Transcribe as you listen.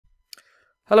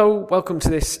Hello, welcome to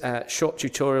this short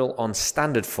tutorial on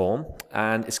standard form,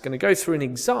 and it's going to go through an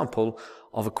example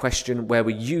of a question where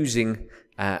we're using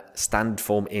standard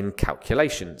form in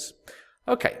calculations.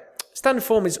 Okay, standard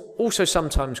form is also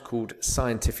sometimes called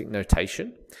scientific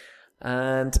notation,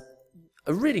 and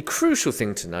a really crucial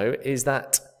thing to know is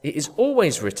that it is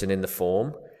always written in the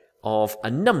form of a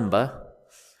number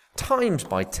times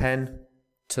by 10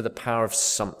 to the power of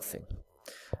something.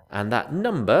 And that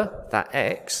number, that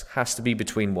x, has to be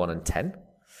between 1 and 10.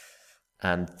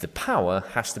 And the power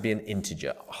has to be an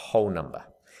integer, a whole number.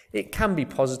 It can be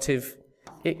positive,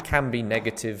 it can be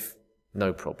negative,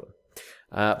 no problem.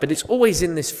 But it's always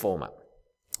in this format.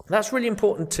 That's really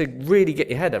important to really get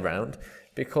your head around,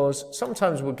 because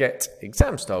sometimes we'll get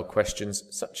exam-style questions,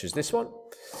 such as this one,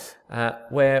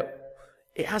 where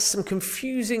it has some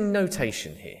confusing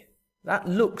notation here. That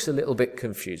looks a little bit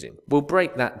confusing. We'll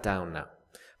break that down now.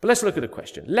 But let's look at the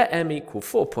question. Let m equal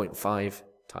 4.5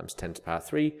 times 10 to the power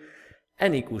 3,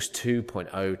 n equals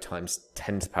 2.0 times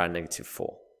 10 to the power negative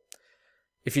 4.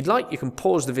 If you'd like, you can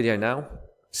pause the video now,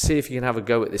 see if you can have a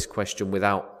go at this question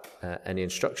without any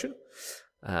instruction.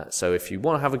 So if you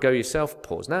want to have a go yourself,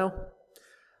 pause now,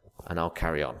 and I'll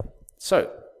carry on.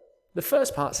 So the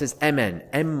first part says mn,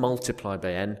 m multiplied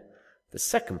by n. The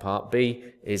second part, b,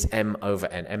 is m over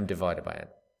n, m divided by n.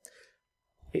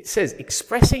 It says,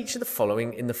 express each of the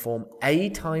following in the form a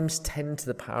times 10 to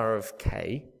the power of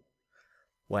k,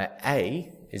 where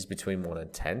a is between 1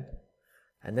 and 10,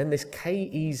 and then this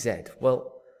kez.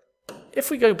 Well, if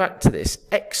we go back to this,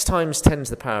 x times 10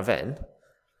 to the power of n,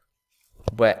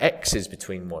 where x is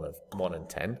between 1 and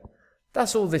 10,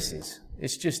 that's all this is.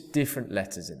 It's just different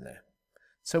letters in there.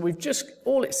 So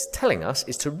all it's telling us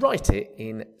is to write it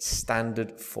in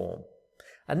standard form.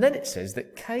 And then it says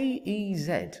that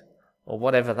kez, or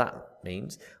whatever that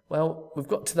means, well, we've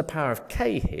got to the power of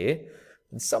k here,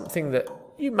 and something that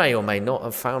you may or may not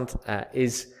have found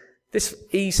is this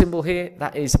e symbol here,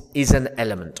 that is an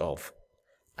element of.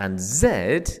 And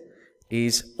z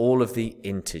is all of the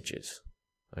integers.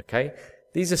 Okay?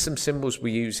 These are some symbols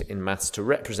we use in maths to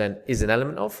represent is an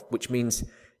element of, which means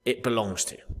it belongs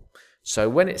to. So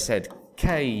when it said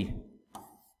k,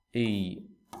 e,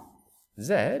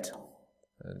 z,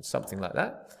 and something like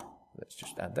that, let's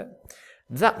just add that.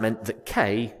 That meant that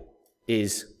k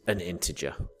is an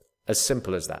integer. As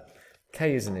simple as that.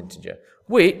 K is an integer,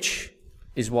 which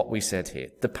is what we said here.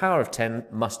 The power of 10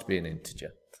 must be an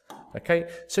integer. Okay,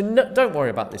 so don't worry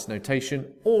about this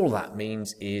notation. All that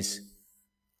means is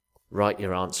write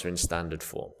your answer in standard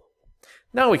form.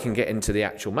 Now we can get into the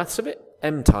actual maths of it.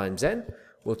 M times n.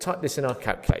 We'll type this in our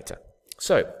calculator.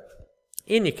 So,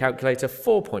 in your calculator,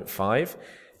 4.5.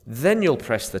 Then you'll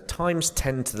press the times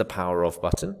 10 to the power of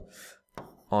button.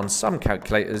 On some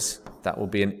calculators, that will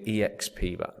be an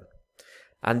EXP button.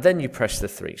 And then you press the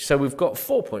 3. So we've got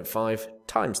 4.5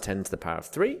 times 10 to the power of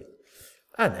 3.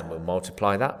 And then we'll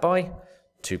multiply that by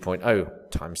 2.0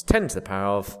 times 10 to the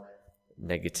power of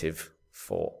negative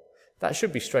 4. That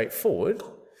should be straightforward.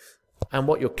 And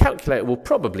what your calculator will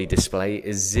probably display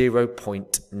is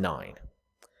 0.9.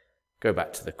 Go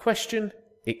back to the question.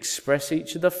 Express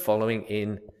each of the following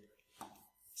in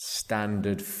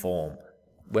standard form.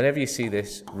 Whenever you see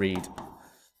this, read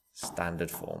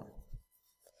standard form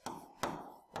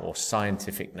or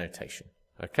scientific notation.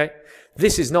 Okay,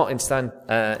 this is not in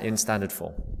standard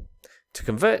form. To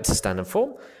convert it to standard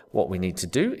form, what we need to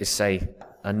do is say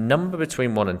a number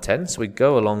between 1 and 10. So we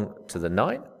go along to the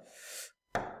 9.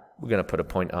 We're going to put a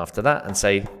point after that and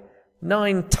say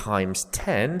 9 times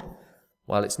 10.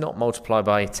 Well, it's not multiplied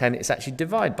by 10, it's actually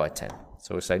divided by 10.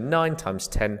 So we'll say 9 times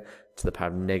 10 to the power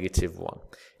of negative 1.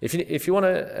 If you want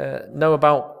to know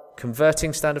about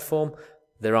converting standard form,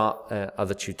 there are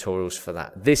other tutorials for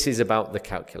that. This is about the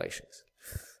calculations.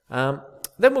 Then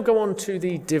we'll go on to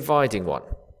the dividing one.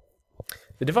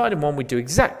 The dividing one, we do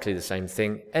exactly the same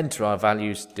thing. Enter our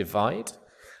values, divide,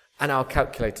 and our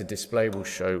calculator display will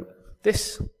show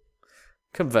this.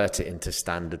 Convert it into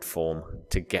standard form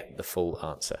to get the full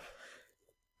answer.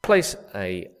 Place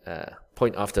a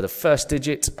point after the first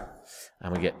digit,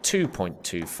 and we get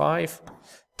 2.25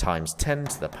 times 10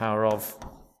 to the power of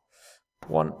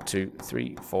 1, 2,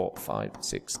 3, 4, 5,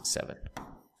 6, 7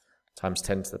 times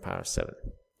 10 to the power of 7.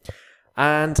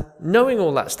 And knowing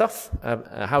all that stuff,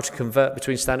 how to convert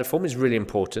between standard form is really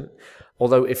important.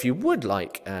 Although if you would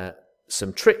like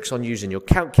some tricks on using your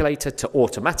calculator to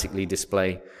automatically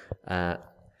display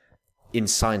in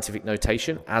scientific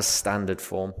notation as standard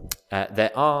form,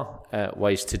 there are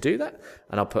ways to do that,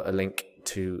 and I'll put a link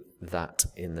to that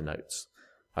in the notes.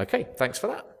 Okay, thanks for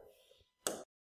that.